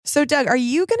So, Doug, are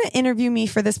you going to interview me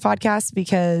for this podcast?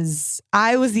 Because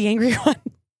I was the angry one.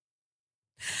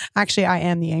 Actually, I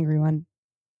am the angry one.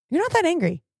 You're not that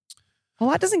angry. A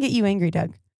lot doesn't get you angry,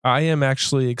 Doug. I am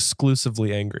actually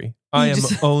exclusively angry. I am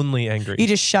only angry. You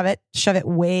just shove it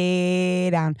way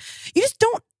down. You just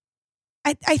don't.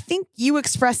 I think you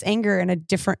express anger in a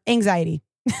different anxiety.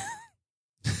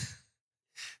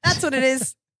 That's what it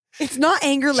is. It's not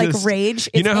anger like rage.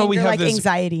 It's how we have like this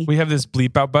anxiety. We have this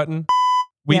bleep out button.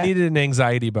 We needed an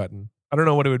anxiety button. I don't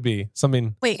know what it would be.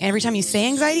 Something. Wait, every time you say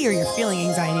anxiety or you're feeling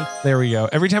anxiety? There we go.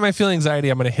 Every time I feel anxiety,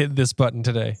 I'm going to hit this button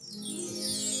today.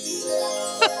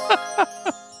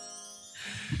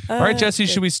 All right, Jesse,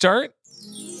 should we start?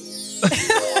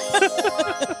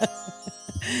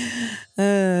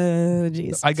 Oh,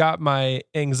 jeez. I got my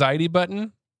anxiety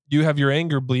button. You have your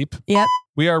anger bleep. Yep.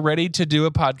 We are ready to do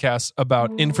a podcast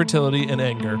about infertility and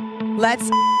anger. Let's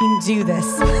do this.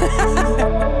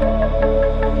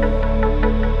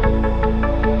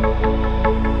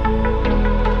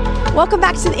 Welcome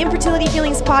back to the Infertility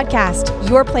Feelings Podcast,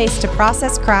 your place to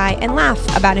process, cry, and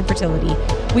laugh about infertility.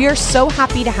 We are so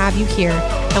happy to have you here,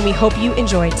 and we hope you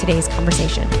enjoyed today's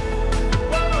conversation.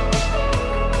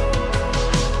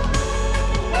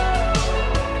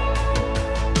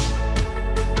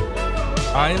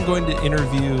 I am going to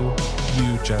interview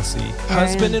you, Jesse.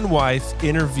 Husband and wife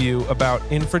interview about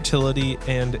infertility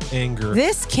and anger.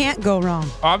 This can't go wrong.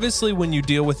 Obviously, when you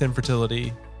deal with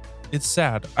infertility, it's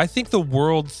sad. I think the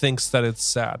world thinks that it's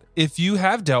sad. If you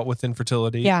have dealt with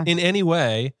infertility in any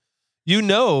way, you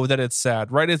know that it's sad,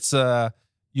 right? It's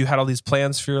you had all these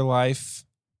plans for your life.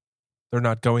 They're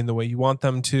not going the way you want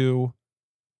them to.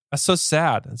 That's so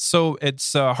sad.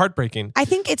 It's heartbreaking. I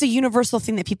think it's a universal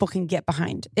thing that people can get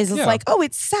behind. It's like, oh,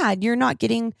 it's sad. You're not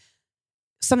getting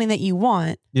something that you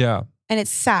want. Yeah. And it's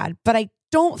sad. But I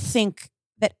don't think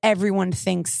that everyone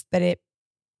thinks that it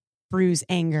brews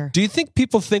anger. Do you think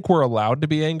people think we're allowed to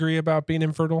be angry about being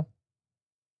infertile?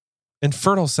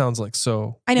 Infertile sounds like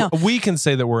so. I know. We can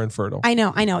say that we're infertile. I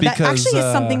know. Because, that actually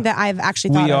is something that I've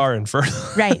actually thought we of. are infertile.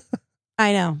 Right.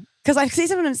 I know. Because I say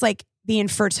sometimes like the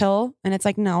infertile, and it's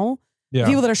like, no. Yeah.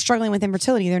 People that are struggling with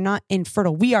infertility, they're not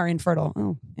infertile. We are infertile.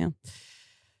 Oh, yeah.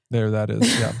 There, that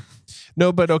is. Yeah.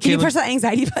 No, but okay. Can you press that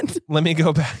anxiety button? Let me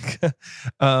go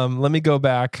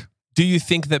back. Do you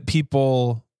think that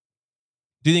people...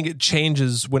 Do you think it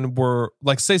changes when we're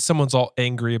like, say someone's all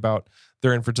angry about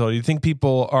their infertility? Do you think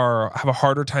people have a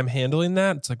harder time handling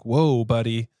that? It's like, whoa,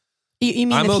 buddy. You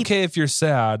mean I'm okay if you're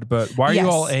sad, but why are you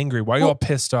all angry? Why are you all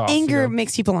pissed off? Anger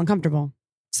makes people uncomfortable.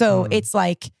 So it's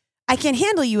like, I can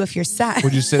handle you if you're sad.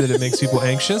 Would you say that it makes people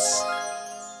anxious?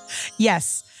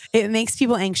 Yes, it makes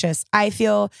people anxious. I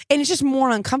feel, and it's just more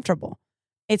uncomfortable.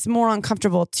 It's more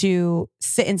uncomfortable to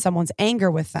sit in someone's anger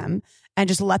with them and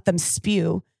just let them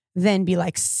spew than be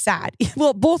like sad.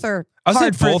 Well, both are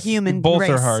hard for the human race. Both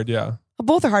are hard, yeah.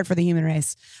 Both are hard for the human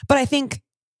race. But I think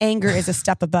anger is a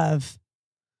step above.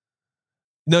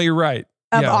 No, you're right.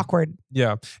 Of awkward.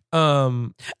 Yeah.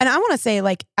 And I want to say,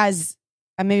 like, as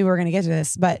maybe we're going to get to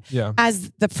this, but as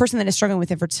the person that is struggling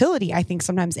with infertility, I think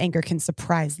sometimes anger can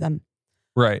surprise them.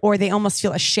 Right. Or they almost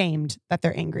feel ashamed that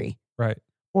they're angry. Right.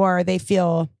 Or they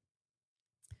feel,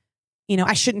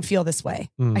 I shouldn't feel this way.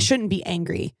 I shouldn't be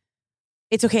angry.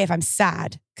 It's okay if I'm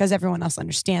sad because everyone else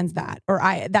understands that. Or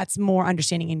that's more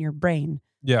understanding in your brain.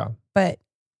 Yeah. But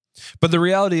the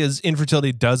reality is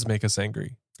infertility does make us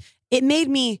angry. It made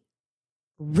me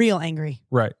real angry.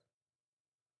 Right.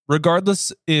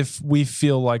 Regardless if we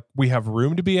feel like we have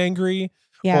room to be angry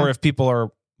or if people are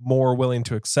more willing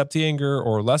to accept the anger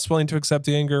or less willing to accept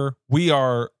the anger, we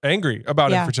are angry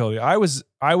about infertility. I was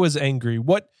angry.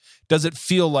 What does it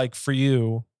feel like for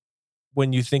you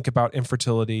when you think about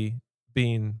infertility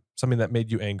being something that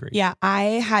made you angry? Yeah, I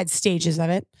had stages of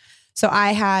it. So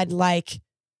I had like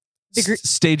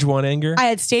stage 1 anger. I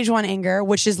had stage 1 anger,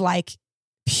 which is like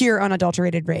pure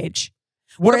unadulterated rage.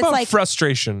 What about like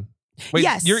frustration? Wait,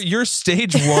 yes. Your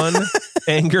stage 1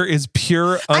 anger is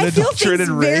pure unadulterated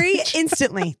rage. Very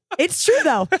instantly. It's true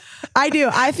though. I do.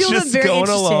 I feel just them very going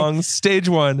interesting. along stage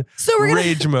 1. So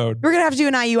rage mode. We're gonna have to do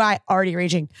an IUI. Already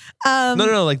raging.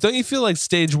 No. Like, don't you feel like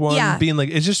stage 1 being like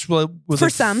it's just was for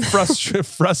like some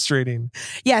frustrating?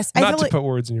 Yes, not to put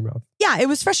words in your mouth. Yeah, it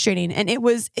was frustrating, and it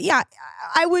was. Yeah,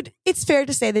 I would. It's fair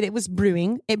to say that it was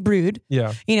brewing. It brewed.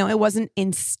 Yeah. It wasn't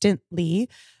instantly,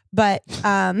 but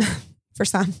for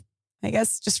some. I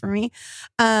guess just for me.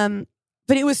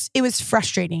 But it was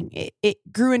frustrating. It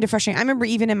grew into frustrating. I remember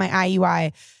even in my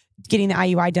IUI, getting the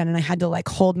IUI done and I had to like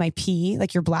hold my pee,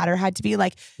 like your bladder had to be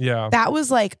like, that was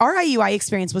like, our IUI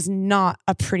experience was not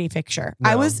a pretty picture.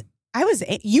 No.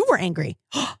 You were angry.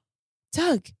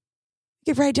 Doug,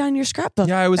 You could write down your scrapbook.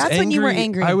 Yeah, I was That's angry. when you were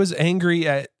angry. I was angry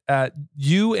at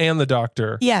you and the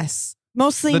doctor. Yes.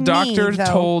 Mostly the doctor me, though.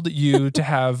 told you to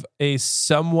have a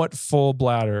somewhat full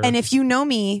bladder. And if you know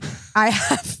me, I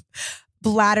have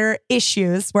bladder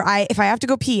issues where if I have to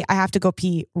go pee, I have to go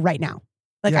pee right now.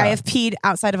 Like I have peed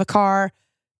outside of a car.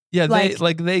 Yeah,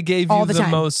 they gave you the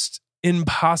time. most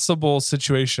impossible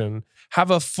situation.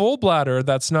 Have a full bladder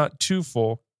that's not too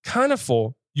full, kind of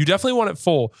full. You definitely want it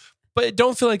full, but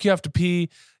don't feel like you have to pee.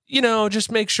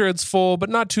 Just make sure it's full, but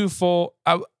not too full.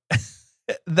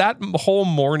 That whole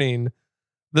morning,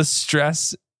 the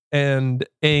stress and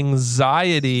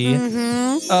anxiety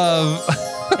of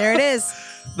there it is.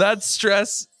 That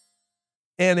stress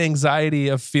and anxiety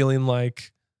of feeling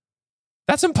like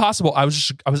that's impossible. I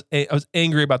was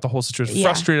angry about the whole situation,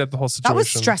 frustrated at the whole situation. That was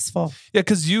stressful. Yeah,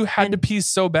 because you had to pee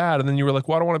so bad, and then you were like,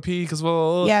 "Well, I don't want to pee because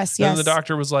yes." And then the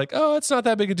doctor was like, "Oh, it's not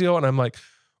that big a deal," and I'm like,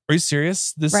 "Are you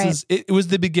serious? This is." It was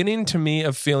the beginning to me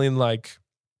of feeling like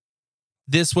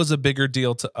this was a bigger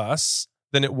deal to us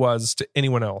than it was to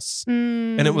anyone else,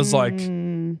 and it was like,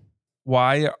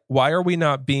 why are we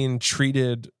not being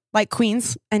treated like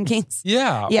queens and kings?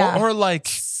 Yeah. Or like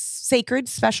sacred,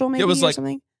 special, maybe. It was like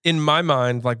something. In my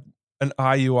mind, like an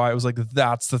IUI. It was like,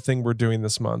 that's the thing we're doing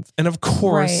this month. And of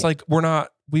course, like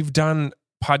we've done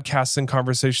podcasts and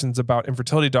conversations about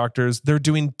infertility doctors. They're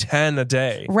doing 10 a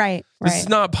day. Right. It's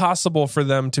not possible for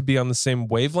them to be on the same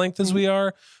wavelength as we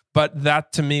are. But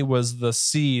that to me was the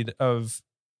seed of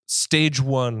stage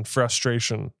 1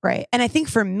 frustration. Right. And I think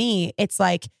for me, it's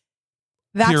like,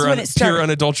 that's when it started. Pure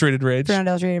unadulterated rage. Pure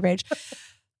unadulterated rage.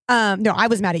 No, I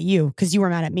was mad at you because you were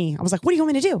mad at me. I was like, what do you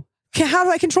want me to do? How do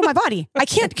I control my body? I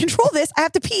can't control this. I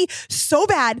have to pee so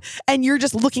bad. And you're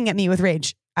just looking at me with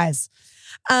rage eyes.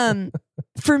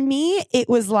 For me, it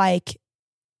was like,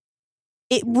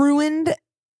 it ruined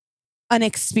an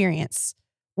experience.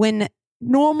 When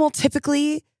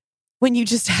typically, when you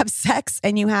just have sex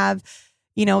and you have,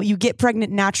 you get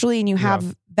pregnant naturally and you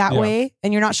have that way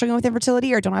and you're not struggling with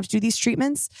infertility or don't have to do these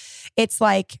treatments. It's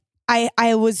like,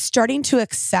 I was starting to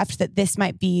accept that this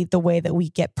might be the way that we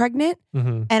get pregnant.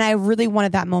 Mm-hmm. And I really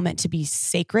wanted that moment to be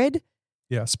sacred.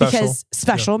 Yeah, special. Because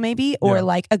special maybe, or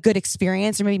like a good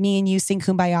experience, or maybe me and you sing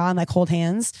Kumbaya and like hold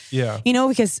hands. Yeah.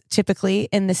 Because typically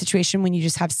in the situation when you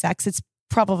just have sex, it's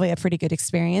probably a pretty good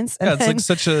experience. And it's like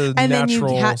such a and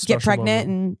natural then you get pregnant moment.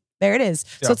 And there it is.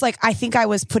 Yeah. So it's like, I think I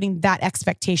was putting that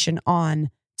expectation on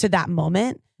to that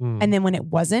moment. And then when it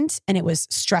wasn't, and it was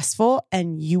stressful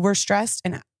and you were stressed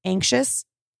and anxious.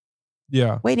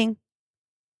 Yeah. Waiting.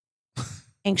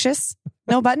 Anxious.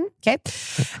 No button. Okay.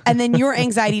 And then your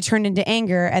anxiety turned into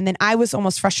anger. And then I was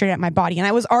almost frustrated at my body. And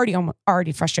I was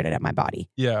already frustrated at my body.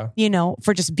 Yeah.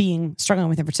 For just struggling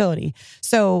with infertility.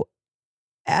 So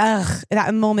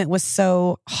that moment was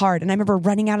so hard. And I remember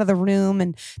running out of the room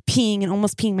and peeing and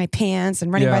almost peeing my pants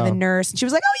and running by the nurse. And she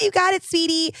was like, "Oh, you got it,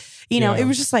 sweetie." It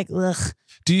was just like, ugh.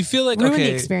 Do you feel like, ruined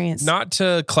the experience. Not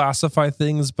to classify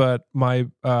things, but my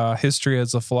history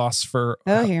as a philosopher,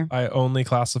 I only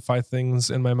classify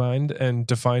things in my mind and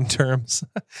define terms.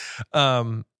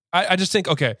 I just think,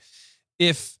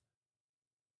 if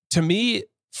to me,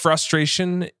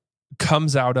 frustration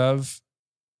comes out of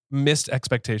missed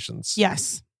expectations.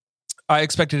 Yes. I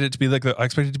expected it to be I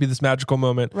expected it to be this magical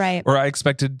moment. Right. Or I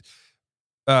expected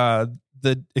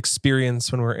the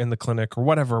experience when we're in the clinic or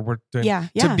whatever we're doing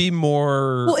to be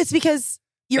more. Well, it's because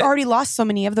you already lost so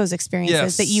many of those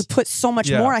experiences that you put so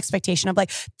much more expectation of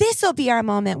like, this will be our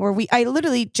moment where I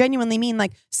literally genuinely mean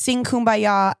like sing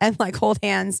Kumbaya and like hold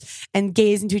hands and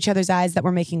gaze into each other's eyes that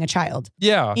we're making a child.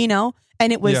 Yeah.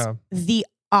 And it was the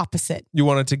opposite. You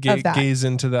wanted to gaze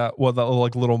into that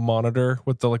like little monitor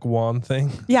with the like wand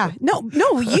thing. Yeah. No,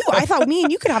 you. I thought me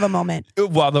and you could have a moment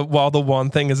while the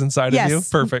wand thing is inside of you.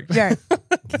 Perfect. Very.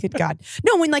 Good God.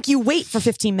 No, when like you wait for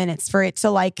 15 minutes for it to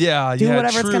like do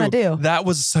whatever it's gonna do. That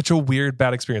was such a weird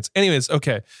bad experience. Anyways,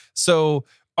 okay. So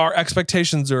our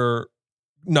expectations are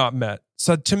not met.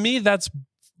 So to me, that's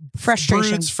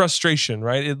frustration. Breeds frustration,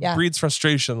 right? It breeds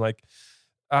frustration. Like,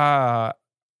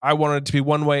 I wanted it to be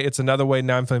one way, it's another way.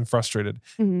 Now I'm feeling frustrated.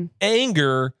 Mm-hmm.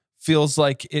 Anger feels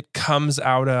like it comes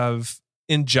out of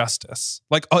injustice.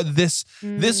 Like, this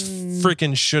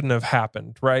freaking shouldn't have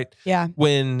happened, right? Yeah.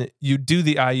 When you do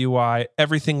the IUI,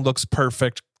 everything looks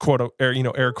perfect,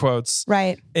 air quotes.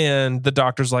 Right. And the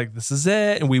doctor's like, this is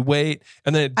it. And we wait.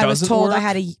 And then it doesn't work. I was told I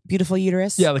had a beautiful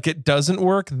uterus. Yeah, like it doesn't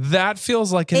work. That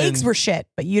feels like eggs were shit,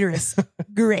 but uterus,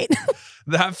 great.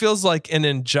 That feels like an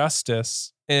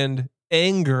injustice. And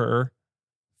anger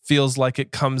feels like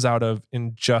it comes out of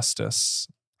injustice.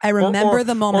 I remember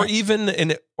the moment. Or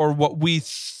even or what we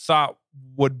thought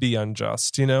would be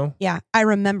unjust, you know? Yeah. I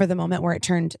remember the moment where it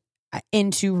turned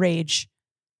into rage,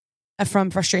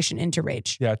 from frustration into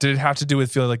rage. Yeah. Did it have to do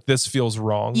with feeling like this feels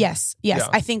wrong? Yes. Yeah.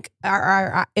 I think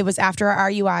it was after our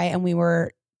RUI and we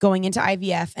were going into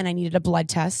IVF and I needed a blood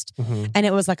test and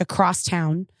it was like across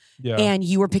town and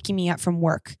you were picking me up from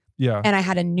work. Yeah. And I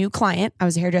had a new client. I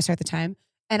was a hairdresser at the time.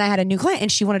 And I had a new client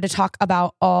and she wanted to talk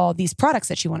about all these products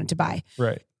that she wanted to buy.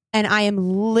 Right. And I am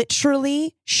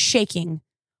literally shaking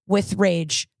with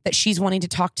rage that she's wanting to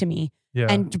talk to me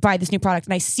and buy this new product.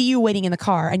 And I see you waiting in the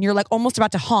car and you're like almost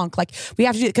about to honk. Like we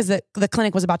have to do it because the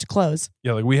clinic was about to close.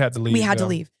 Yeah. Like we had to leave. We had to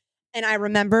leave. And I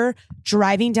remember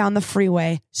driving down the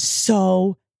freeway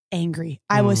so angry.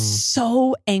 I was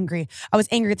so angry. I was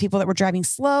angry at people that were driving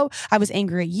slow. I was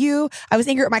angry at you. I was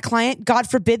angry at my client, God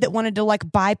forbid, that wanted to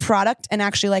like buy product and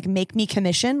actually like make me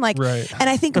commission. Like, and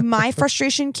I think my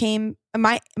frustration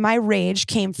my rage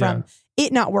came from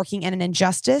it not working and an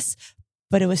injustice,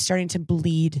 but it was starting to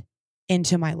bleed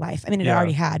into my life. I mean, it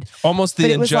already had. Almost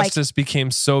the injustice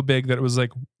became so big that it was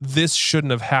like, this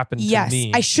shouldn't have happened to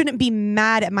me. I shouldn't be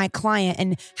mad at my client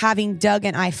and having Doug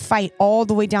and I fight all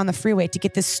the way down the freeway to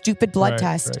get this stupid blood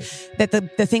test that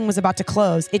the thing was about to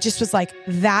close. It just was like,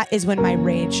 that is when my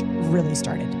rage really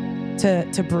started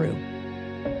to brew.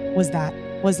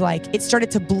 Was like, it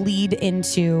started to bleed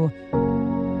into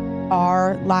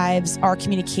our lives, our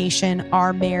communication,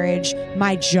 our marriage,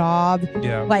 my job.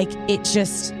 Yeah. Like it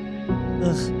just...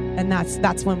 Ugh. And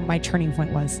that's when my turning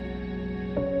point was.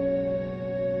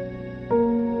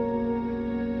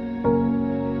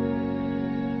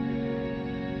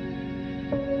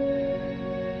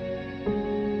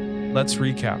 Let's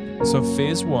recap. So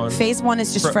phase one. Phase one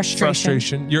is just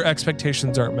frustration. Your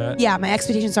expectations aren't met. Yeah, my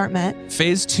expectations aren't met.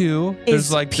 Phase two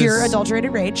is like pure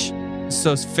adulterated rage.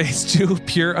 So phase two,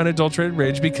 pure unadulterated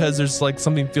rage, because there's like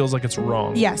something feels like it's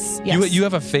wrong. Yes. You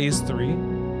have a phase three?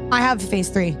 I have phase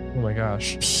three. Oh my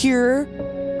gosh. Pure,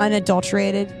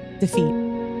 unadulterated defeat.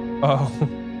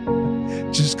 Oh.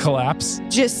 Just collapse?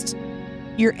 Just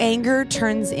your anger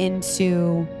turns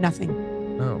into nothing.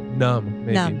 Oh, numb,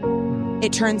 maybe. Numb.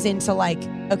 It turns into like,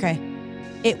 okay,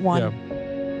 it won.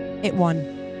 Yeah. It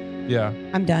won. Yeah.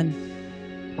 I'm done.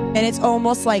 And it's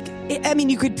almost like,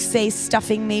 you could say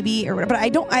stuffing maybe, but I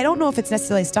don't know if it's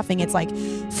necessarily stuffing. It's like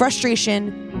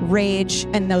frustration, rage,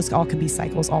 and those all can be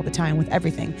cycles all the time with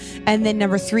everything. And then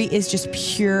number three is just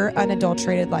pure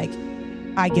unadulterated, like,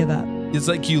 I give up. It's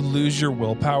like you lose your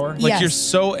willpower. Like you're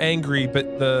so angry,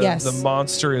 but the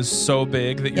monster is so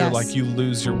big that you're like, you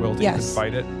lose your will to even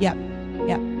fight it. Yep.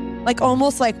 Yep. Like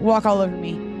almost like walk all over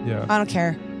me. Yeah. I don't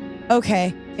care.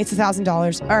 Okay. It's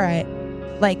 $1,000. All right.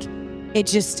 Like,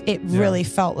 it really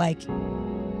felt like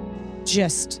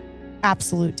just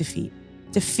absolute defeat.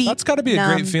 That's got to be a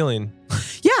great feeling.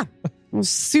 Yeah. I was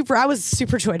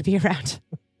super joy to be around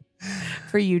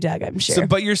for you, Doug, I'm sure. So,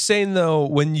 but you're saying though,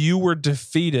 when you were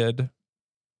defeated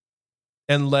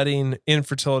and letting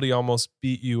infertility almost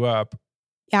beat you up.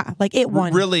 Yeah. Like it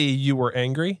won. Really, you were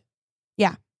angry?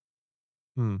 Yeah.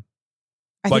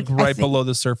 Like right below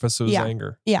the surface, it was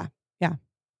anger. Yeah. Yeah.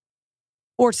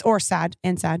 Or sad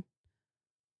and sad.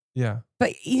 Yeah.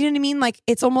 But you know what I mean? Like,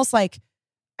 it's almost like,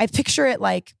 I picture it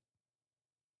like,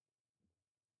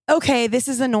 okay, this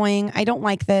is annoying. I don't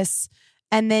like this.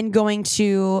 And then going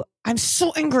to, I'm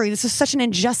so angry. This is such an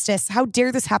injustice. How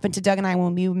dare this happen to Doug and I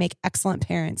when we make excellent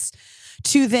parents?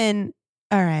 To then,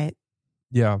 all right.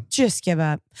 Yeah. Just give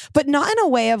up. But not in a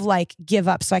way of like, give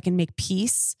up so I can make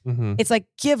peace. Mm-hmm. It's like,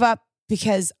 give up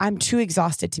because I'm too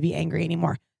exhausted to be angry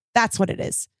anymore. That's what it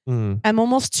is. I'm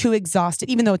almost too exhausted,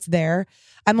 even though it's there.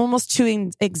 I'm almost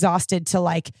too exhausted to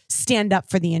like stand up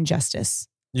for the injustice.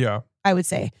 Yeah. I would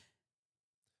say.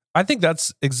 I think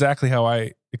that's exactly how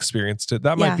I experienced it.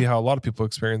 That might be how a lot of people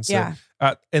experience it.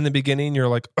 In the beginning, you're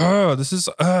like, oh, this is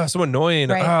so annoying.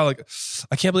 Right. Like,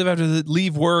 I can't believe I have to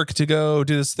leave work to go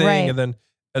do this thing. Right. And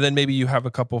then maybe you have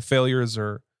a couple failures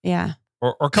or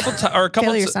a couple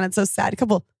failures sounded so sad. A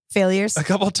couple failures. A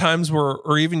couple of times where,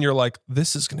 or even you're like,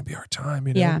 this is going to be our time,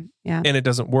 you know? Yeah. And it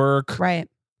doesn't work. Right.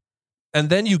 And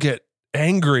then you get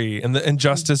angry and the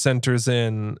injustice enters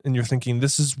in and you're thinking,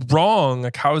 this is wrong.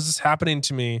 Like, how is this happening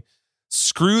to me?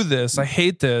 Screw this. I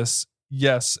hate this.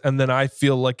 Yes. And then I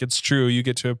feel like it's true. You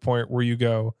get to a point where you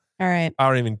go, all right, I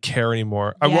don't even care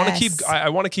anymore. I want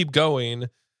to keep going,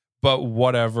 but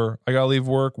whatever. I got to leave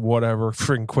work, whatever.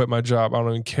 Freaking quit my job. I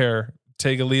don't even care.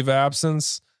 Take a leave of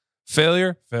absence.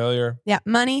 Failure. Yeah.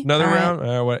 Money. Another round.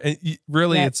 And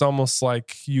it's almost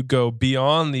like you go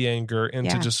beyond the anger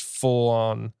into just full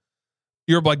on.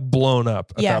 You're like blown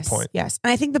up at that point. Yes.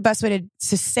 And I think the best way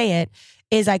to say it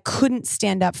is I couldn't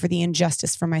stand up for the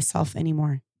injustice for myself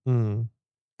anymore.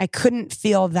 I couldn't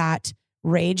feel that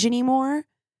rage anymore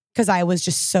because I was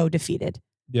just so defeated.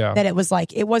 Yeah. That it was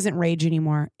like, it wasn't rage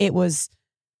anymore. It was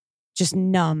just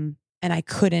numb. And I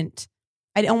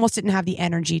almost didn't have the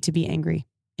energy to be angry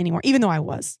anymore, even though I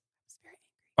was.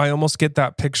 I almost get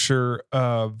that picture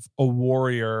of a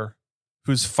warrior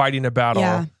who's fighting a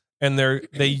battle and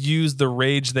they use the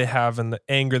rage they have and the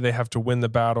anger they have to win the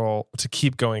battle to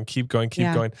keep going.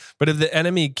 But if the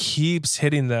enemy keeps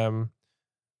hitting them,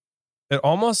 it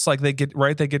almost like they get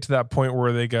to that point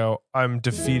where they go, I'm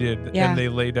defeated, and they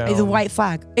lay down. It's a white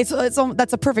flag.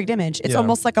 That's a perfect image. It's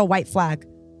almost like a white flag.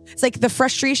 It's like the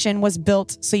frustration was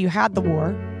built. So you had the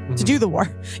war to do the war.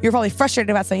 You're probably frustrated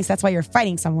about something. So that's why you're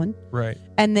fighting someone. Right.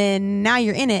 And then now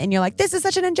you're in it and you're like, this is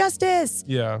such an injustice.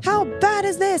 Yeah. How bad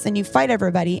is this? And you fight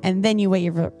everybody and then you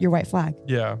wave your white flag.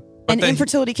 Yeah. And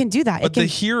infertility can do that. But the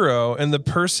hero and the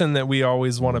person that we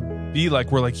always want to be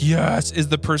like, we're like, yes, is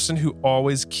the person who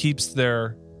always keeps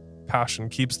their passion,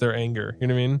 keeps their anger. You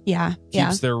know what I mean? Yeah.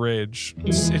 Keeps their rage.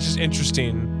 It's just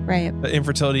interesting. Right. That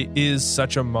infertility is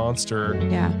such a monster.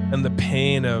 Yeah. And the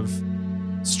pain of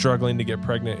struggling to get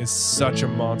pregnant is such a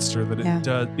monster that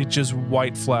it just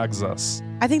white flags us.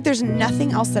 I think there's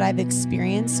nothing else that I've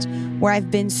experienced where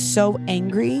I've been so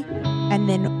angry and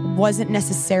then wasn't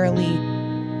necessarily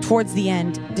towards the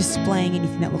end displaying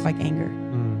anything that looked like anger.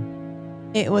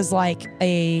 It was like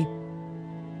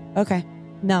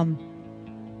numb.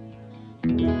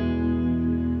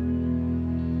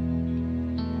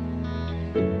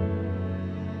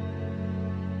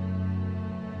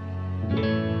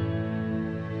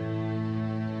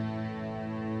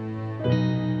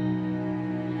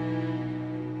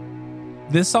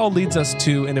 This all leads us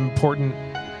to an important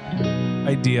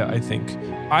idea, I think.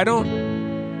 I don't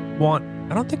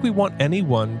think we want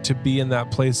anyone to be in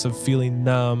that place of feeling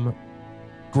numb,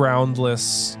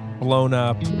 groundless, blown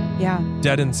up,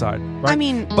 dead inside. Right? I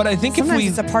mean, but I think sometimes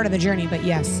it's a part of the journey, but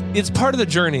yes. It's part of the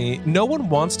journey. No one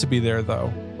wants to be there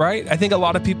though, right? I think a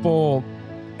lot of people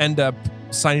end up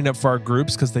signing up for our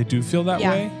groups because they do feel that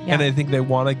way. Yeah. And I think they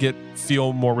want to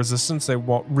feel more resistance. They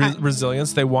want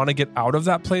resilience. They want to get out of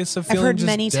that place of feeling I've heard just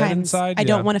many dead times, inside. I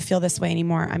don't want to feel this way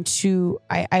anymore.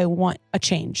 I want a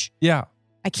change. Yeah.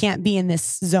 I can't be in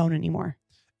this zone anymore.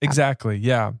 Exactly.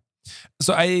 Yeah.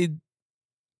 So I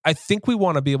think we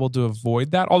want to be able to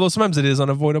avoid that, although sometimes it is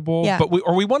unavoidable. Yeah. But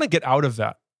we want to get out of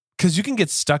that because you can get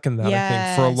stuck in that. I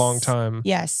think for a long time.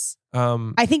 Yes.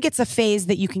 I think it's a phase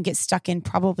that you can get stuck in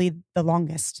probably the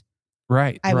longest.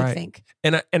 Right. I would think.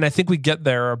 And I think we get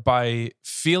there by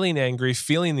feeling angry,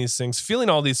 feeling these things, feeling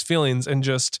all these feelings, and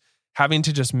just having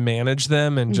to just manage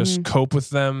them and just cope with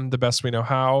them the best we know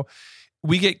how.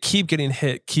 We keep getting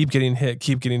hit.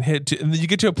 And you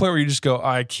get to a point where you just go,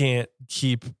 I can't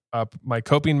keep up my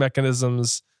coping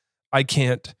mechanisms. I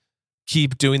can't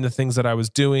keep doing the things that I was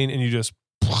doing. And you just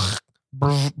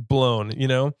blown, you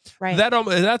know? Right. That's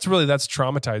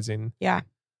traumatizing. Yeah.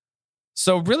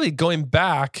 So really going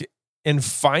back and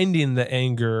finding the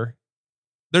anger,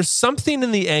 there's something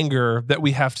in the anger that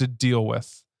we have to deal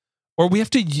with, or we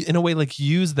have to, in a way, like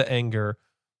use the anger.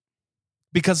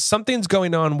 Because something's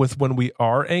going on with when we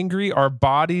are angry, our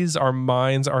bodies, our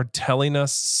minds are telling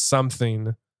us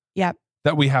something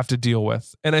that we have to deal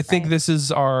with. And I think this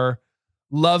is our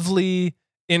lovely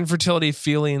infertility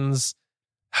feelings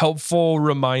helpful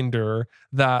reminder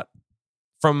that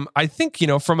from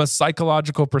a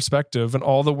psychological perspective and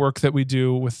all the work that we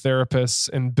do with therapists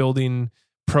and building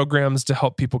programs to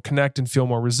help people connect and feel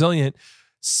more resilient,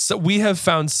 so we have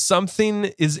found something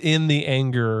is in the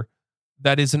anger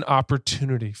that is an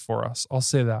opportunity for us. I'll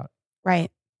say that.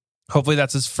 Right. Hopefully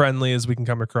that's as friendly as we can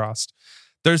come across.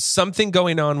 There's something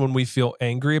going on when we feel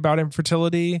angry about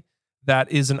infertility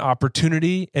that is an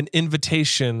opportunity, an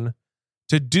invitation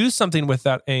to do something with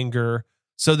that anger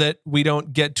so that we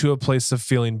don't get to a place of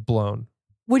feeling blown.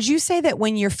 Would you say that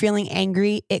when you're feeling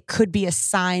angry, it could be a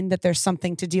sign that there's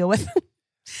something to deal with?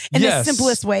 In the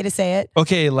simplest way to say it.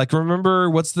 Okay, like remember,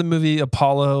 what's the movie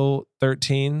Apollo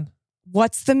 13?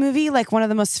 What's the movie? Like one of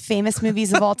the most famous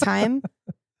movies of all time?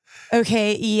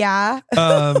 Okay, yeah.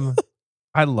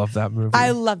 I love that movie.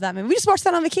 I love that movie. We just watched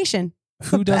that on vacation.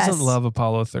 Who doesn't love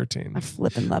Apollo 13? I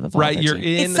flipping love Apollo 13. Right,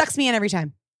 it sucks me in every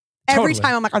time. Every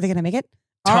time I'm like, are they going to make it?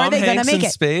 Tom Hanks in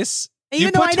space?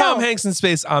 Even though I know. Tom Hanks in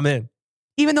space, I'm in.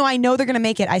 Even though I know they're going to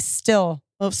make it, I still,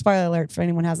 spoiler alert for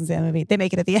anyone who hasn't seen that movie, they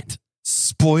make it at the end.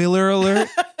 Spoiler alert.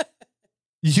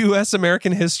 U.S.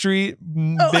 American history,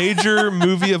 major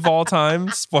movie of all time.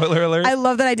 Spoiler alert. I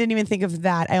love that I didn't even think of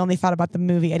that. I only thought about the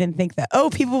movie. I didn't think that,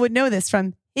 people would know this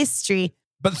from history.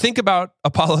 But think about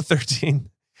Apollo 13.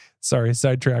 Sorry,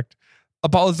 sidetracked.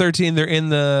 Apollo 13, they're in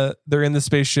the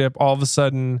spaceship. All of a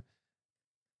sudden,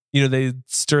 they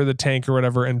stir the tank or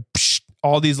whatever and psh,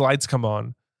 all these lights come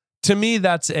on. To me,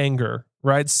 that's anger,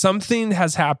 right? Something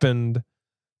has happened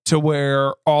to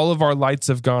where all of our lights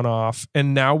have gone off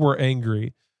and now we're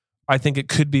angry. I think it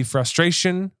could be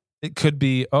frustration. It could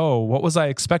be, oh, what was I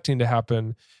expecting to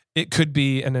happen? It could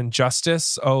be an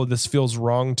injustice. Oh, this feels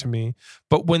wrong to me.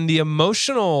 But when the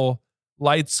emotional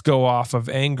lights go off of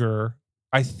anger,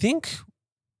 I think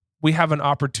we have an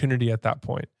opportunity at that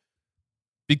point.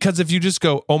 Because if you just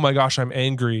go, oh my gosh, I'm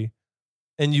angry,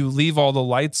 and you leave all the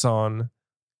lights on,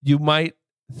 you might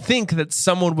think that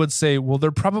someone would say, well,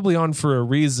 they're probably on for a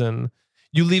reason.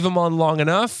 You leave them on long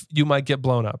enough, you might get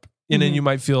blown up. And then you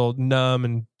might feel numb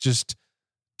and just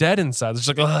dead inside. It's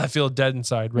like, oh, I feel dead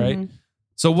inside, right? Mm-hmm.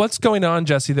 So what's going on,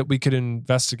 Jesse, that we could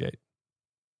investigate?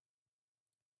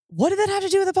 What did that have to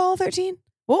do with Apollo 13?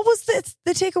 What was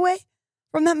the takeaway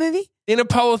from that movie? In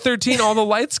Apollo 13, all the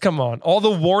lights come on, all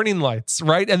the warning lights,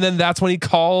 right? And then that's when he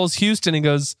calls Houston and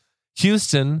goes,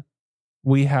 Houston,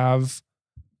 we have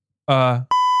a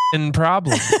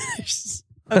problem.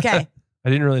 Okay. I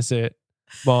didn't really say it,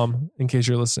 Mom, in case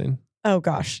you're listening. Oh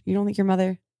gosh, you don't think your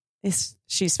mother is?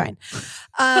 She's fine.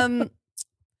 So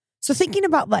thinking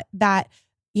about that,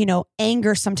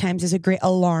 anger sometimes is a great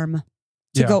alarm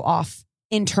to go off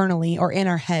internally or in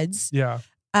our heads. Yeah.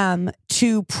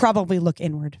 To probably look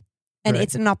inward, and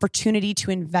it's an opportunity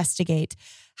to investigate.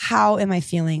 How am I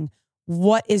feeling?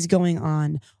 What is going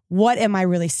on? What am I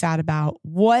really sad about?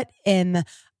 What am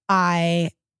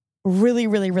I really,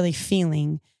 really, really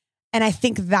feeling? And I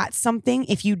think that's something,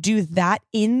 if you do that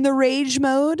in the rage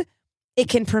mode, it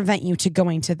can prevent you to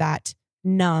going to that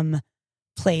numb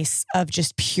place of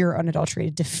just pure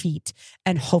unadulterated defeat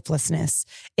and hopelessness.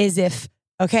 Is if,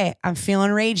 okay, I'm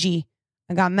feeling ragey.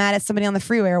 I got mad at somebody on the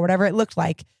freeway or whatever it looked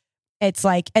like. It's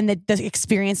like, and the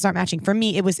experiences aren't matching. For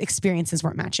me, it was experiences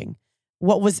weren't matching.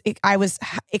 I was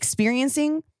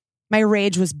experiencing, my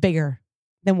rage was bigger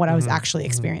than what I was actually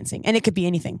experiencing. And it could be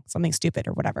anything, something stupid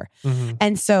or whatever. Mm-hmm.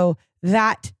 And so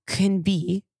that can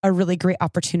be a really great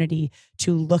opportunity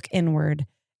to look inward.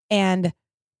 And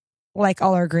like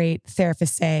all our great therapists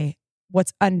say,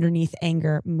 what's underneath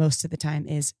anger most of the time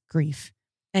is grief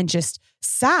and just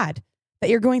sad that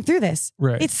you're going through this.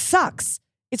 Right. It sucks.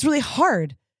 It's really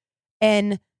hard.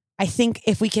 And I think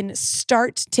if we can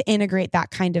start to integrate that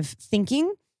kind of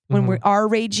thinking when we are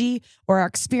ragey or our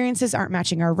experiences aren't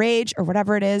matching our rage or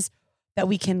whatever it is, that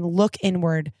we can look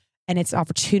inward, and it's an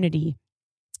opportunity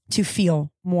to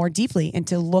feel more deeply and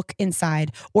to look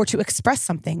inside or to express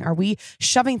something. Are we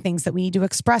shoving things that we need to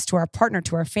express to our partner,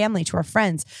 to our family, to our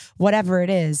friends, whatever it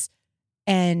is?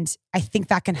 And I think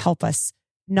that can help us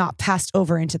not pass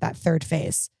over into that third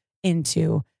phase,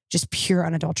 into just pure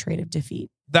unadulterated defeat.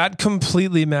 That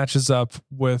completely matches up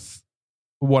with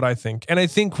what I think. And I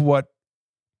think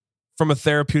from a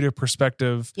therapeutic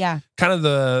perspective, kind of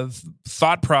the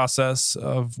thought process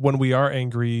of when we are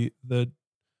angry, the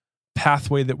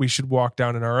pathway that we should walk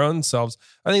down in our own selves,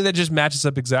 I think that just matches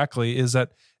up exactly, is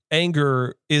that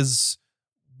anger is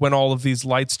when all of these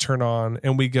lights turn on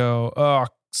and we go, oh,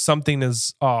 something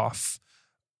is off.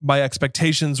 My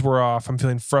expectations were off. I'm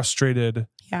feeling frustrated.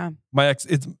 Yeah.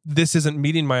 This isn't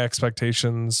meeting my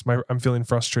expectations. I'm feeling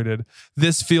frustrated.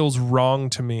 This feels wrong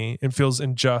to me. It feels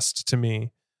unjust to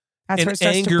me. That's where it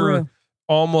starts to brew.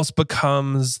 Almost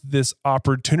becomes this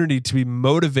opportunity to be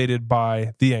motivated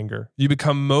by the anger. You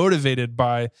become motivated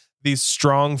by these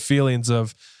strong feelings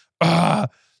of,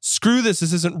 screw this.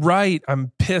 This isn't right.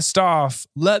 I'm pissed off.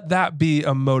 Let that be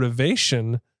a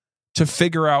motivation to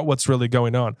figure out what's really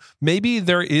going on. Maybe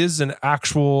there is an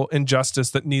actual injustice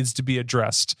that needs to be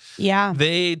addressed. Yeah.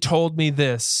 They told me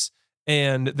this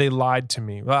and they lied to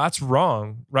me. Well, that's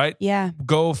wrong, right? Yeah.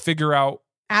 Go figure out.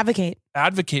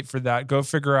 Advocate for that. Go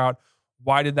figure out,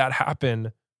 why did that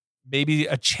happen? Maybe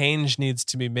a change needs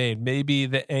to be made. Maybe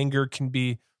the anger can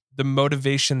be the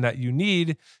motivation that you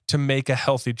need to make a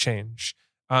healthy change.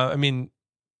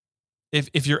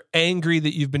 If you're angry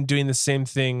that you've been doing the same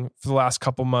thing for the last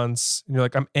couple months and you're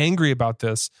like, I'm angry about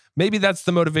this, maybe that's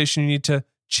the motivation you need to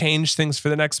change things for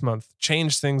the next month,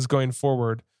 change things going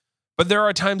forward. But there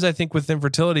are times, I think, with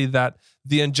infertility that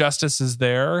the injustice is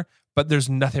there, but there's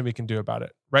nothing we can do about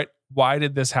it, right? Why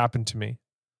did this happen to me?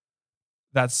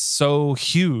 That's so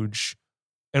huge.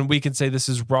 And we can say, this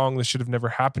is wrong. This should have never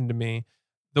happened to me.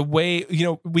 The way,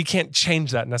 we can't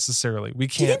change that necessarily. We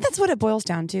can't. Do you think that's what it boils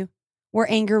down to? Where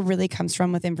anger really comes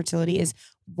from with infertility is,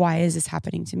 why is this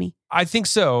happening to me? I think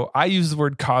so. I use the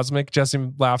word cosmic.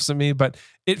 Jesse laughs at me, but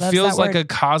it feels like a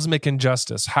cosmic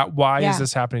injustice. Why is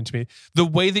this happening to me? The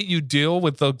way that you deal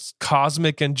with the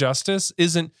cosmic injustice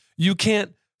you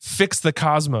can't fix the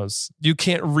cosmos. You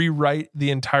can't rewrite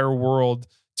the entire world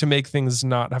to make things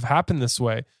not have happened this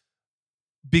way,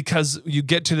 because you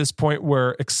get to this point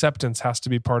where acceptance has to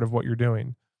be part of what you're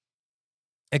doing.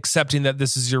 Accepting that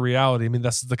this is your reality. I mean,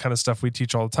 this is the kind of stuff we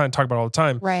teach all the time, talk about all the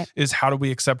time, right? Is how do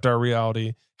we accept our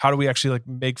reality? How do we actually like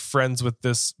make friends with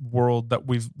this world that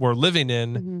we're living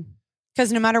in?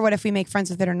 Because no matter what, if we make friends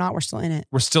with it or not, we're still in it.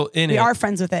 We're still in it. We are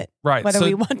friends with it. Right. Whether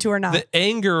we want to or not. The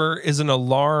anger is an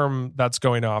alarm that's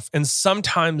going off. And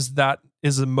sometimes that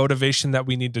is a motivation that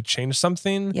we need to change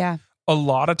something. Yeah. A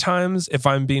lot of times, if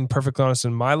I'm being perfectly honest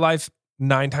in my life,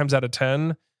 9 times out of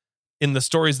 10, in the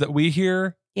stories that we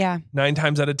hear, 9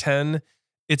 times out of 10,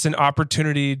 it's an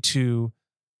opportunity to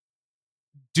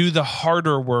do the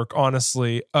harder work,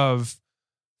 honestly, of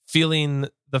feeling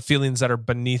the feelings that are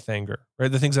beneath anger,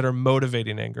 right? The things that are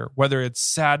motivating anger, whether it's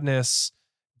sadness,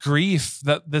 grief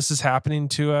that this is happening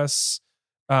to us,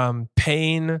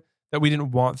 pain that we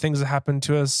didn't want things to happen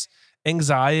to us,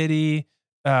 anxiety,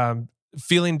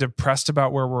 feeling depressed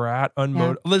about where we're at,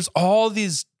 There's all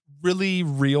these really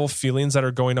real feelings that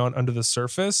are going on under the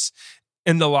surface.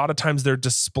 And a lot of times they're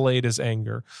displayed as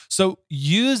anger. So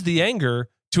use the anger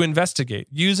to investigate.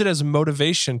 Use it as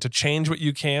motivation to change what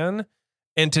you can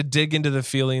and to dig into the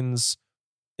feelings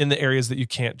in the areas that you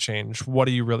can't change. What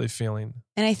are you really feeling?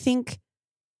 And I think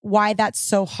why that's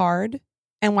so hard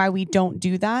and why we don't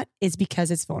do that is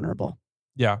because it's vulnerable.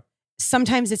 Yeah.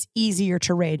 Sometimes it's easier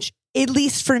to rage, at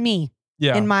least for me.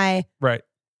 Yeah. In my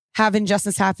have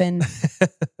injustice happen,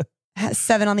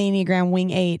 7 on the Enneagram,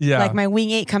 wing 8. Yeah. Like my wing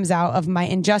 8 comes out of my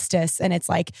injustice and it's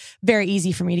like very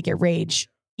easy for me to get rage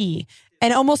and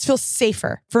it almost feels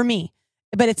safer for me,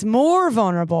 but it's more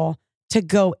vulnerable to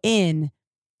go in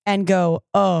and go,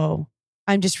 oh,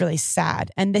 I'm just really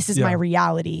sad. And this is my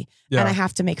reality. And I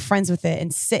have to make friends with it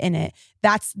and sit in it.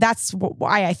 That's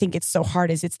why I think it's so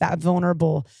hard is it's that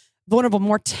vulnerable,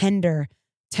 more tender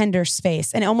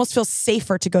space. And it almost feels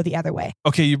safer to go the other way.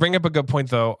 Okay, you bring up a good point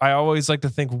though. I always like to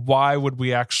think, why would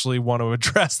we actually want to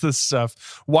address this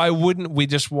stuff? Why wouldn't we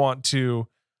just want to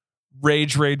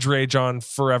rage on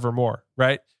forevermore,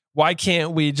 right? Why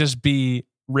can't we just be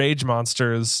rage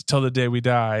monsters till the day we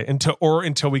die,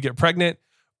 until we get pregnant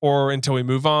or until we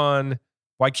move on?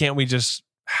 Why can't we just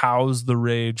house the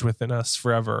rage within us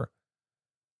forever?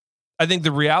 I think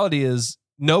the reality is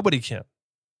nobody can.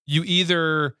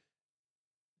 You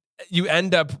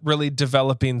end up really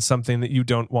developing something that you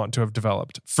don't want to have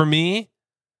developed. For me,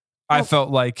 I felt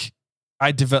like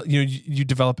you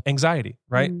develop anxiety,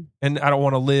 right? Mm-hmm. And I don't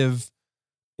want to live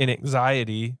in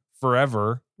anxiety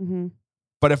forever. Mm-hmm.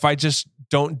 But if I just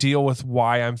don't deal with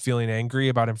why I'm feeling angry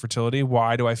about infertility,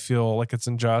 why do I feel like it's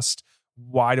unjust?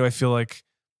 Why do I feel like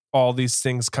all these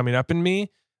things coming up in me?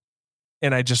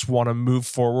 And I just want to move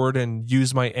forward and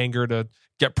use my anger to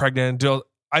get pregnant.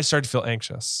 I start to feel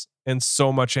anxious. And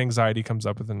so much anxiety comes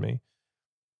up within me.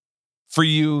 For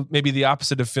you, maybe the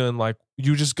opposite of feeling like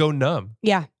you just go numb.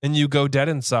 Yeah. And you go dead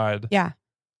inside. Yeah.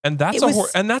 And that's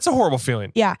a horrible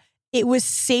feeling. Yeah. It was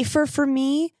safer for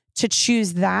me to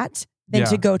choose that than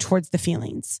to go towards the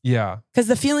feelings. Yeah. Because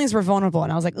the feelings were vulnerable.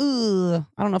 And I was like, ooh,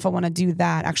 I don't know if I want to do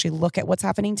that. Actually look at what's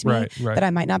happening to me. That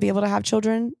I might not be able to have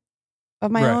children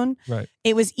of my own. Right.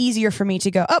 It was easier for me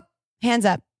to go, hands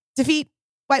up, defeat,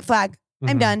 white flag.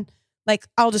 I'm done. Like,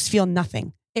 I'll just feel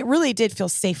nothing. It really did feel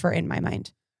safer in my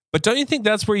mind. But don't you think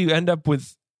that's where you end up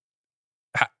with,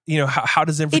 how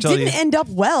does infertility... It didn't end up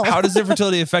well. How does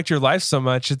infertility affect your life so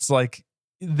much? It's like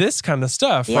this kind of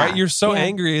stuff, right? You're so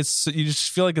angry. You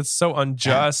just feel like it's so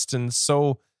unjust and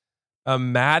so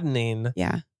maddening.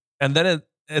 Yeah. And then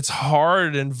it's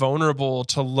hard and vulnerable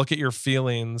to look at your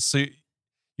feelings. So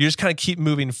you just kind of keep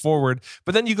moving forward.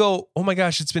 But then you go, oh my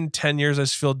gosh, it's been 10 years. I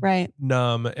just feel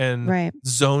numb and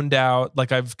zoned out.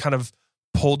 Like I've kind of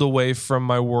pulled away from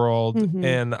my world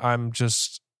and I'm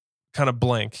just kind of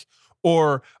blank.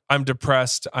 Or I'm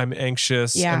depressed, I'm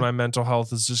anxious, and my mental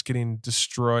health is just getting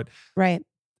destroyed. Right.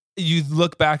 You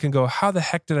look back and go, how the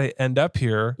heck did I end up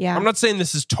here? Yeah. I'm not saying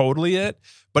this is totally it,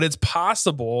 but it's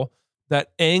possible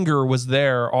that anger was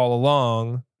there all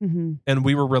along. And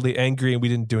we were really angry and we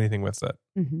didn't do anything with it.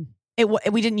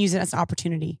 We didn't use it as an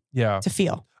opportunity to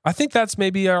feel. I think that's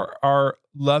maybe our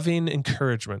loving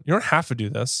encouragement. You don't have to do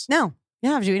this. No, you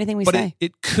don't have to do anything we say. But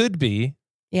it could be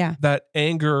that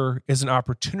anger is an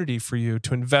opportunity for you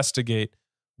to investigate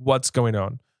what's going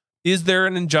on. Is there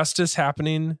an injustice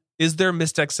happening? Is there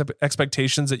missed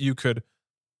expectations that you could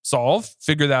solve?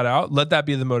 Figure that out. Let that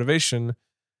be the motivation.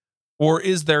 Or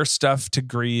is there stuff to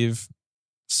grieve?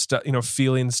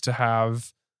 Feelings to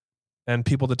have and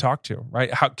people to talk to,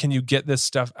 right? How can you get this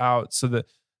stuff out so that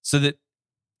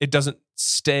it doesn't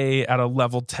stay at a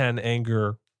level 10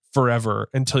 anger forever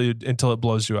until it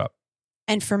blows you up?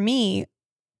 And for me,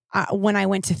 when I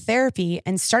went to therapy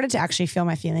and started to actually feel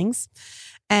my feelings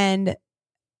and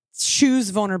choose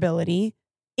vulnerability,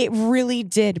 it really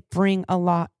did bring a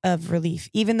lot of relief.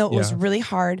 Even though it was really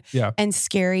hard and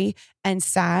scary and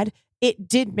sad, it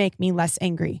did make me less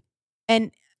angry.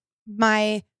 And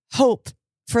my hope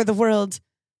for the world,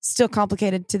 still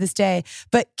complicated to this day,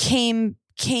 but came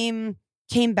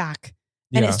back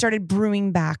and it started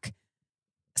brewing back.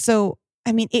 So,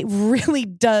 I mean, it really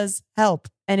does help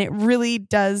and it really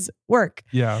does work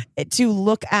to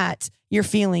look at your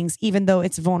feelings, even though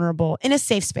it's vulnerable in a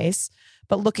safe space,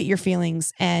 but look at your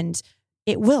feelings and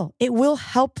it will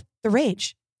help the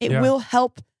rage. It will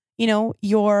help,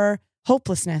 your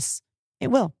hopelessness. It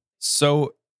will.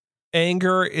 So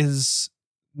anger is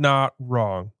not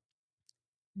wrong.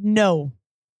 No.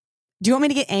 Do you want me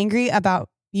to get angry about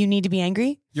you need to be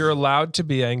angry? You're allowed to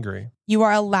be angry. You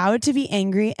are allowed to be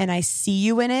angry and I see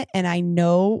you in it and I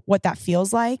know what that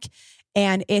feels like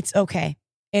and it's okay.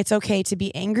 It's okay to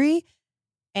be angry.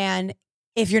 And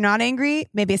if you're not angry,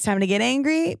 maybe it's time to get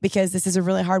angry because this is a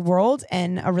really hard world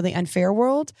and a really unfair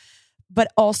world.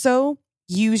 But also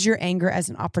use your anger as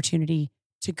an opportunity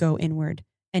to go inward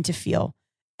and to feel.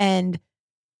 And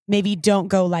maybe don't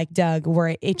go like Doug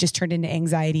where it just turned into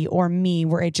anxiety or me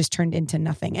where it just turned into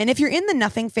nothing. And if you're in the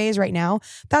nothing phase right now,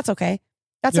 that's okay.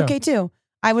 That's okay too.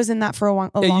 I was in that for a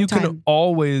long time. You can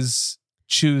always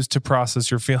choose to process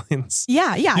your feelings.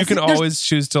 Yeah. You can always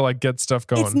choose to like get stuff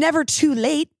going. It's never too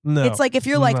late. No. It's like if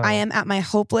you're like, I am at my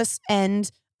hopeless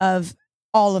end of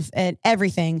all of it,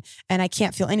 everything, and I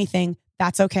can't feel anything,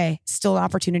 that's okay. Still an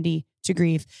opportunity to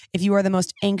grieve. If you are the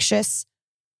most anxious,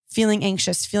 feeling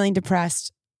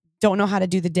depressed, don't know how to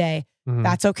do the day,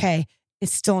 that's okay.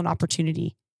 It's still an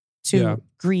opportunity to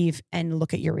grieve and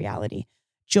look at your reality.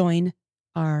 Join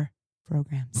our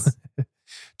programs.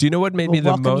 Do you know what made me the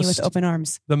welcome you with open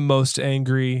arms? The most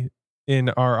angry in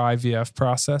our IVF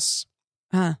process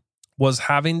was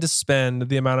having to spend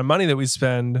the amount of money that we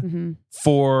spend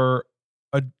for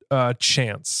a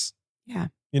chance. Yeah.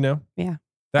 Yeah.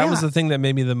 That was the thing that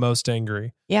made me the most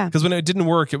angry. Yeah. Because when it didn't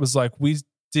work, it was like we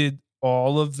did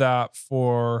all of that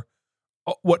for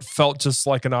what felt just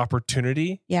like an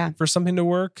opportunity for something to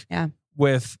work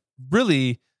with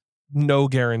really no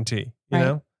guarantee, you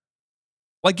know?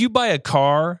 Like you buy a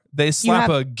car, they slap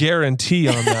a guarantee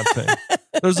on that thing.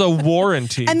 There's a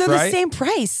warranty, and they're the same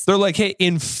price. They're like, hey,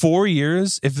 in 4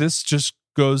 years, if this just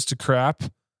goes to crap,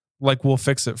 like we'll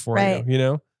fix it for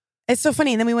you, It's so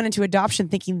funny. And then we went into adoption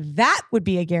thinking that would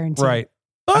be a guarantee. Right.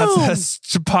 Boom. That's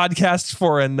a podcast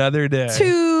for another day.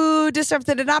 2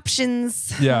 disrupted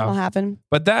adoptions. Yeah. Will happen.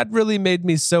 But that really made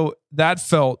me that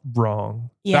felt wrong.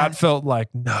 Yeah. That felt like,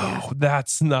 no,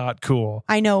 that's not cool.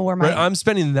 I know where I'm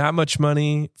spending that much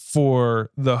money for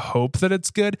the hope that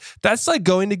it's good. That's like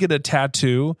going to get a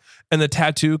tattoo and the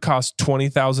tattoo costs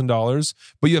 $20,000,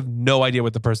 but you have no idea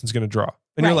what the person's going to draw.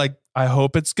 And you're like, I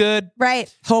hope it's good.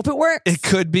 Right. Hope it works. It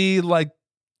could be like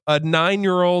a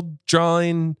 9-year-old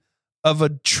drawing of a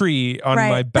tree on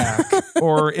my back,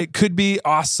 or it could be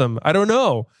awesome. I don't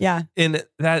know. Yeah. And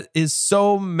that is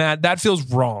so mad. That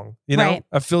feels wrong. It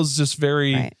feels just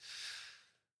very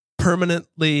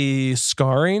permanently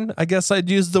scarring. I guess I'd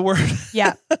use the word.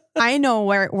 Yeah. I know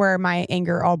where my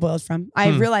anger all boiled from. I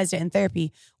realized it in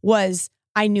therapy was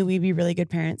I knew we'd be really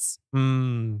good parents.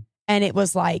 And it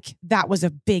was like, that was a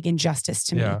big injustice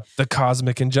to me. Yeah. The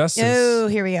cosmic injustice. Oh,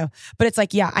 here we go. But it's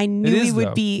like, I knew we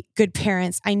would be good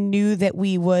parents. I knew that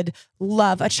we would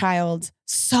love a child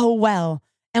so well.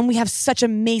 And we have such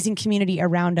amazing community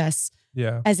around us.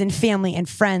 Yeah. As in family and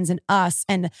friends and us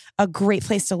and a great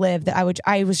place to live that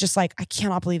I was just like, I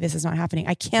cannot believe this is not happening.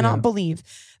 I cannot believe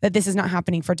that this is not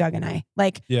happening for Doug and I.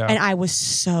 And I was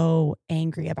so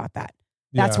angry about that.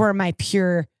 That's where my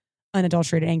pure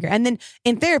unadulterated anger. And then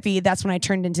in therapy, that's when I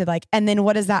turned into like, and then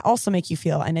what does that also make you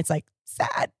feel? And it's like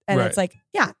sad. And it's like,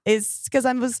 it's because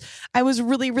I was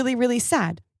really, really, really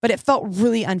sad, but it felt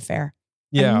really unfair.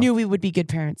 I knew we would be good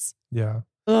parents. Yeah.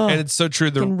 Ugh, and it's so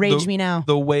true. Can rage me now.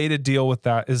 The way to deal with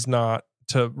that is not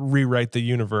to rewrite the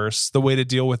universe. The way to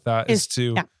deal with that is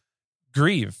to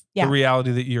grieve the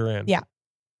reality that you're in. Yeah.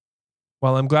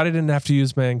 Well, I'm glad I didn't have to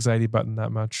use my anxiety button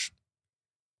that much.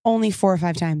 Only 4 or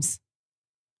 5 times.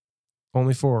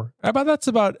 Only 4. That's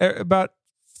about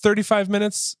 35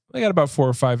 minutes. I got about 4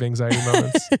 or 5 anxiety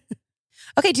moments.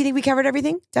 Okay. Do you think we covered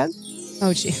everything, Doug?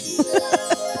 Oh, gee.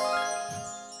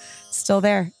 Still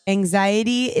there.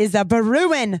 Anxiety is a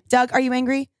brewing. Doug, are you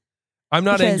angry? I'm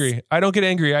not angry. I don't get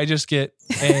angry. I just get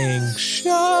anxious.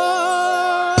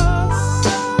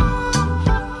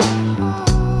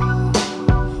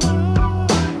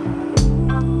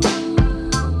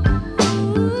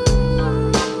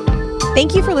 Thank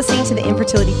Thank you for listening to the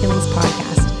Infertility Feelings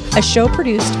Podcast, a show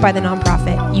produced by the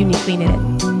nonprofit Uniquely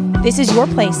Knitted. This is your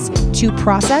place to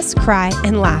process, cry,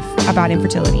 and laugh about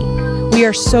infertility. We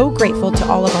are so grateful to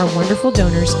all of our wonderful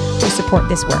donors who support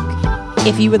this work.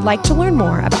 If you would like to learn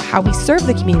more about how we serve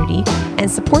the community and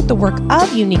support the work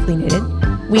of Uniquely Knitted,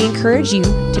 we encourage you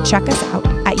to check us out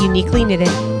at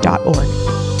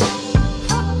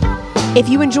uniquelyknitted.org. If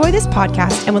you enjoy this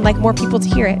podcast and would like more people to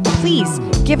hear it, please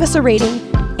give us a rating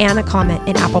and a comment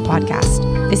in Apple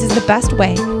Podcast. This is the best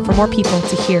way for more people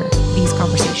to hear these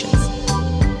conversations.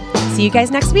 See you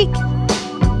guys next week.